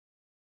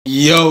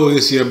Yo,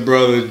 it's your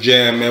brother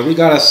Jam, man. We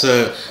got us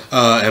a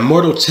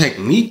Immortal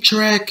Technique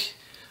track.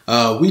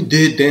 We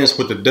did Dance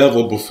with the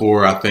Devil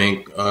before, I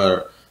think,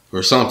 or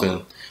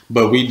something.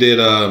 But we did,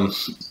 I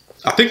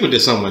think we did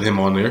something with him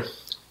on there.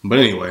 But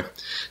anyway,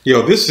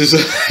 yo, this is,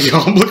 yo,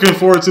 I'm looking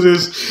forward to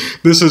this.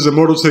 This is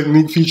Immortal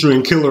Technique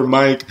featuring Killer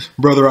Mike,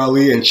 Brother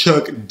Ali, and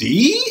Chuck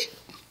D.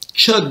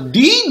 Chuck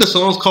D. The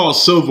song's called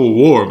Civil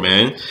War,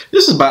 man.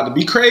 This is about to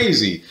be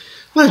crazy.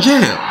 Like,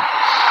 Jam.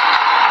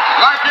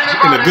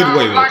 In a good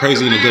way, though.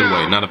 Crazy in a good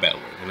way, not a bad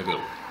way. In a good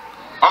way.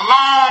 A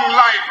long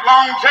life,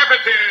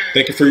 longevity.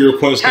 Thank you for your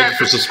request. Thank you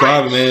for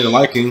subscribing, man, and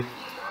liking.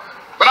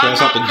 Shouts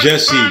out to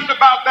Jesse.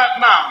 About that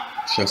now.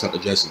 Shouts out to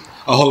Jesse.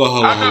 Oh, hold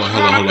on.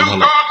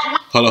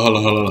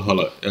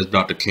 That's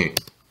Dr. King.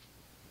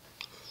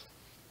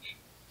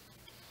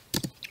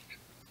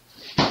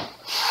 Like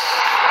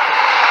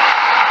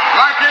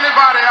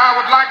anybody, I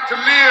would like to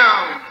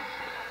live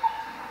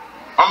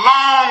a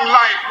long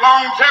life.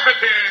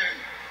 Longevity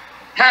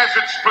has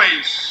its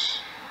place.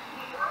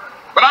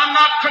 But I'm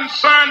not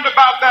concerned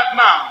about that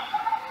now.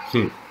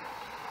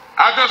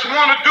 I just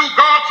want to do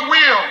God's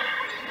will.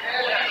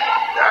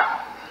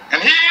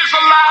 And He's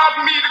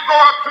allowed me to go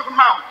up to the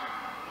mountain.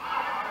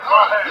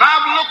 And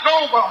I've looked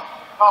over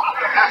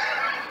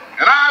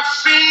and I've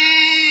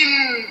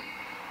seen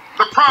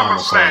the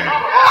promised land.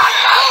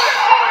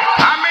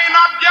 I may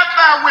not get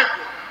there with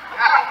you,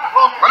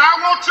 but I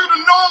want you to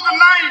know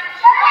tonight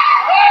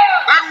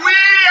that we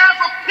as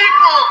a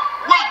people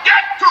will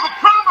get to the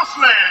promised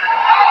land.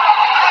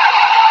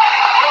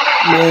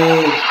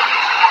 No.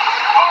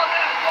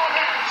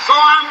 So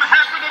I'm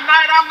happy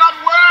tonight. I'm not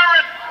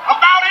worried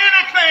about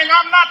anything.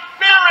 I'm not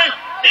fearing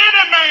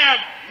any man.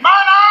 Mine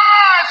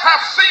eyes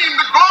have seen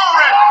the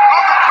glory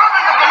of the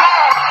coming of the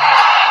Lord.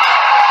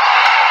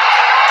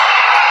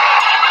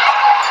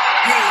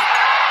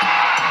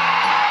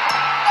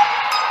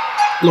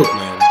 Look,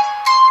 man.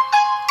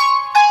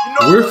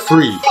 We're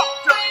free.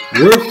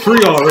 We're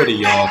free already,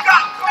 y'all.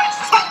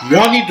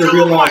 Y'all need to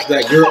realize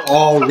that you're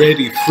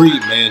already free,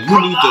 man. You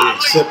need to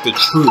accept the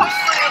truth.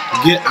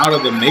 Get out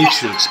of the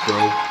matrix,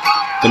 bro.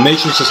 The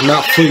matrix is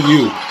not for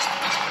you.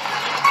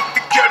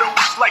 The ghetto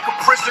is like a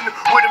prison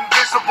with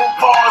invisible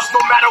bars.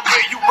 No matter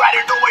where you at,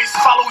 it always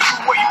follow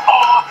you where you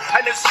are.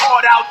 And it's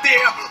hard out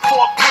there for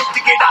a pimp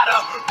to get out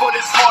of, but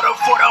it's harder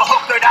for the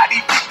hook that I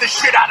beat the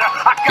shit out of.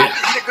 I got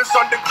niggas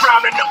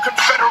underground in the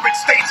Confederate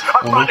States,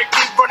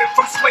 ironically running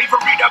from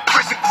slavery that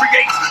prison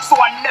creates. So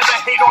I never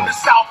hate on the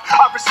South.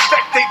 I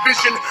respect their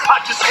vision. I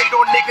just hate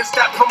on niggas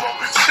that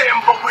promote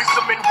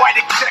Samboism and white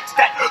execs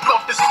that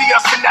love to see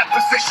us in that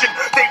position.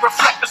 They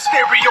reflect the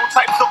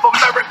stereotypes of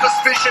America's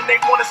vision. They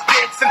want us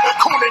dancing,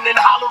 cooning and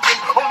hollering.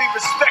 Only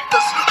respect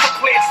us for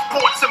playing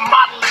sports and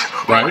modeling.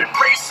 Right.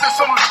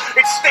 Racism,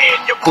 it's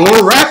staying your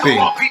or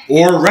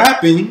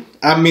rapping.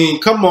 I mean,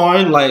 come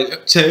on,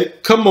 like,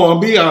 come on,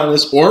 be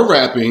honest. Or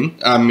rapping.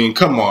 I mean,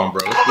 come on,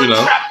 bro. You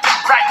know.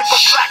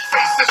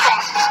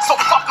 So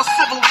fuck a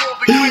civil war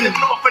between the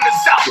North and the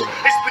South.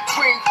 It's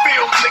between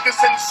field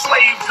niggas and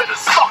slaves that are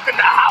stuck in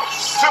the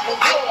house. Civil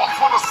war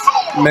for the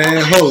soul.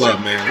 Man, hold up,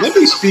 man. Let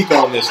me speak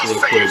on this real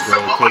quick,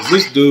 bro. Because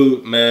this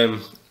dude, man,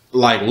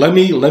 like, let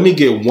me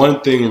get one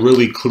thing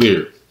really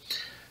clear.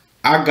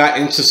 I got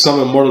into some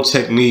Immortal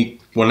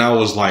Technique when I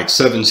was like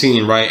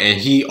 17, right?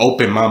 And he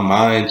opened my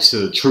mind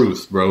to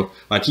truth, bro.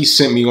 Like, he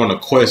sent me on a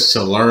quest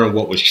to learn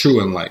what was true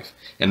in life.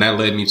 And that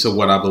led me to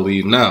what I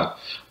believe now.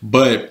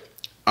 But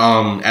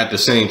at the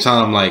same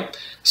time, like,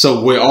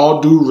 so with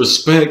all due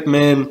respect,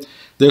 man,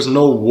 there's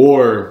no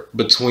war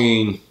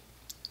between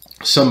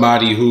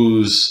somebody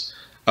who's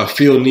a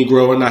field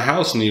Negro and a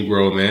house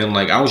Negro, man.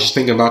 Like, I was just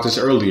thinking about this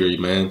earlier,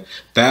 man.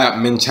 That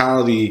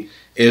mentality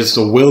is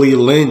the Willie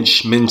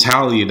Lynch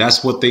mentality.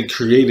 That's what they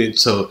created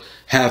to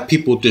have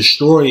people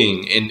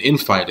destroying and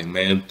infighting,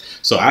 man.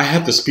 So I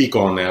have to speak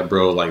on that,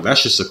 bro. Like,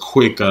 that's just a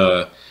quick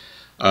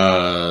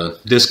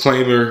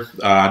disclaimer.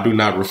 I do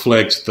not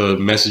reflect the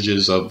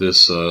messages of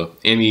this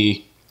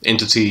any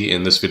entity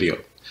in this video.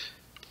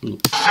 Yeah.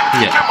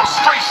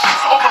 Demonstrations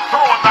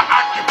overthrowing the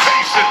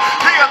occupation,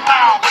 the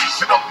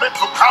annihilation of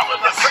mental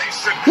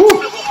colonization,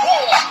 civil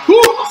war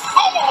for the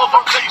soul of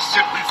a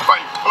nation. We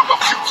fight for the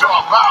future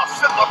of our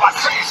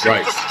civilization.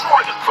 Right.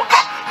 Destroy the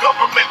corrupt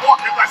government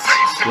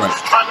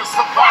organizations, trying to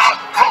survive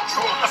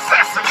cultural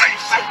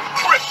assassination.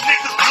 Rip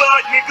niggas,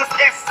 blood niggas,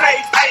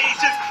 essays,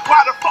 Asians.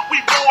 Why the fuck we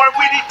born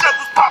with each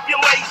other's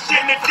population?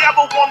 The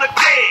devil wanna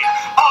dead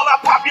all our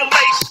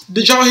population.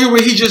 Did y'all hear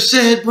what he just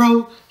said,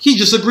 bro? He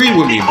just agreed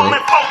with me, bro.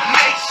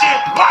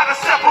 Why the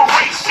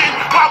separation?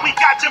 Why we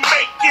got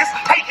Jamaicans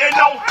hating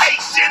on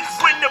Haitians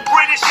when the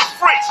British and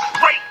French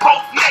rape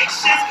both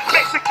nations?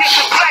 Mexicans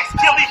and blacks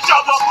kill each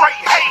other straight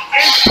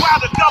hating.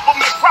 While the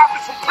government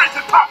profits from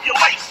prison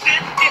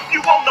population. If you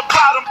on the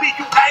bottom, be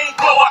you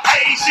Anglo or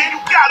Asian, you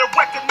gotta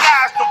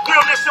recognize the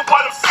realness in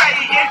what I'm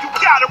saying. You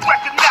gotta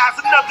recognize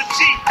another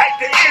G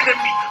hate the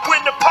enemy.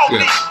 When the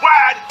police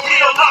ride and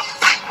kill us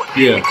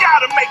frequently, we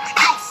gotta make the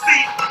youth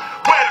see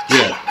where the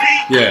truth be.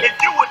 If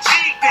you a G,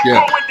 then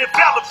go and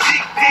develop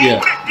GD.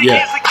 50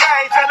 years of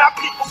games and our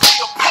people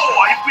still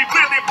poor. If we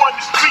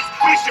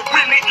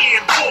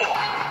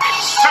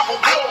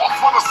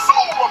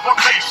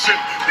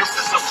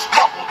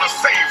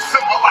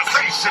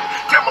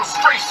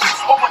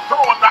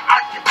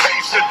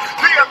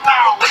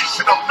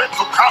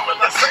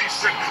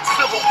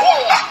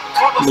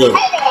Look,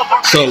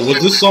 so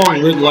was this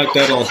song written like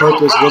that on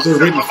purpose? Was it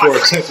written for a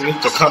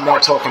technique to come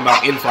out talking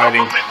about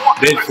infighting,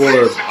 then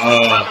for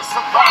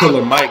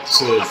Killer Mike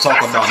to talk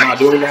about not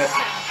doing that?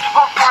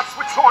 Our hearts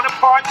were torn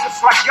apart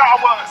just like y'all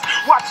was.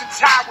 Watching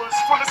towers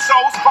full of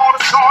souls called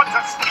us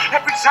sawdust.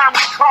 Every time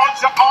we called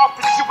your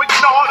office, you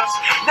ignored us.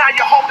 Now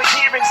you're holding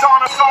hearings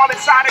on us all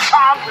inside of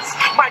Congress.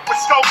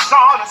 Microscopes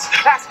on us,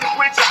 asking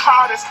which your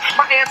hardest.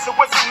 My answer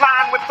was in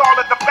line with all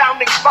of the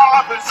founding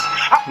fathers.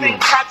 I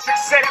think Patrick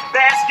said it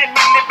best, give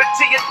me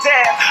liberty or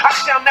death. I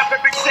shall never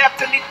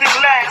accept anything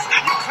less.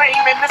 You claim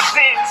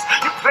innocence,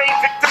 you play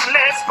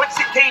victimless, but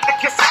you gave the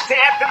kiss of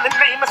death in the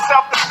name of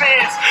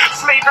self-defense.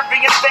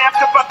 Slavery and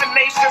theft of other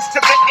nations to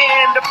the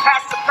end of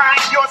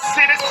pacifying your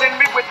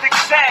citizenry with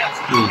excess.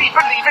 We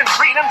believe in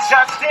freedom,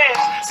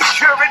 justice,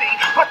 security,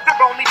 but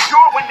they're only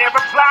pure when they're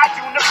applied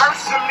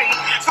universally.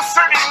 So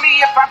certainly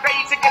if I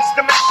rage against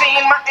the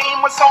machine, my aim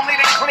was only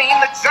to clean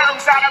the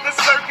germs out of the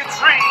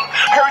circuitry.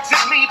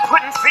 Urgently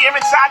putting fear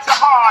inside your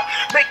heart,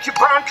 make you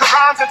burn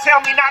Qurans and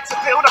tell me not to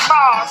build a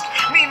mosque.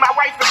 Me, my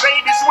wife and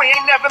babies, we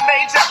ain't never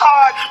made you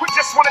hard. We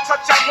just want to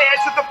touch our head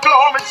to the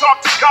floor and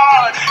talk to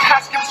God.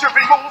 Ask him to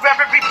remove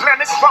every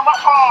blemish from our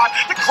heart.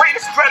 The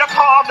greatest threat of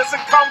harm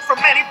doesn't come from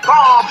any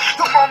bomb.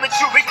 The moment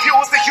you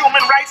refuse the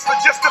human rights for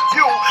just a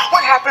few,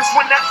 what happens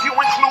when that few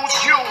includes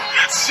you?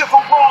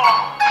 Civil war.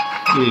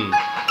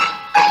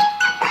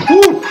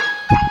 Whew.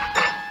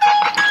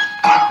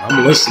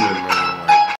 I'm listening,